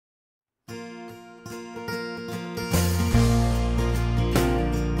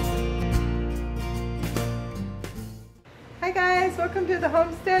Hi guys, welcome to the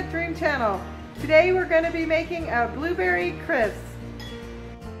Homestead Dream Channel. Today we're going to be making a blueberry crisp.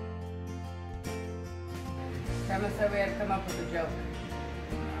 Grandma said we had to come up with a joke.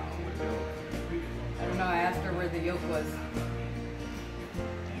 I don't know, I asked her where the yolk was.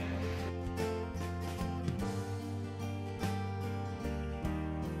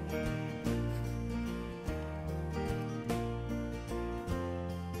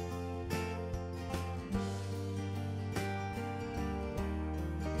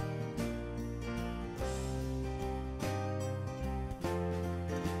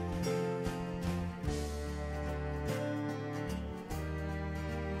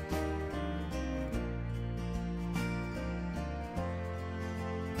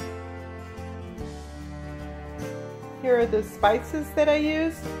 Here are the spices that I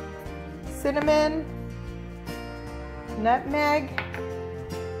used: cinnamon, nutmeg,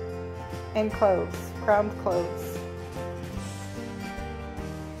 and cloves, ground cloves.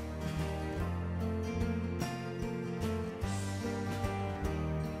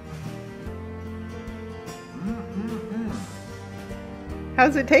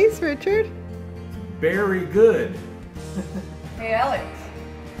 How's it taste, Richard? Very good. Hey Alex,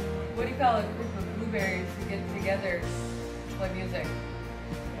 what do you call a group of blueberries who get together to play music?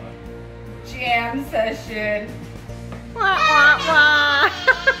 Jam session. Wah, wah, wah.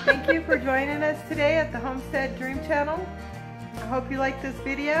 Thank you for joining us today at the Homestead Dream Channel. I hope you liked this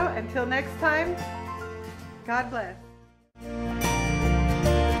video. Until next time, God bless.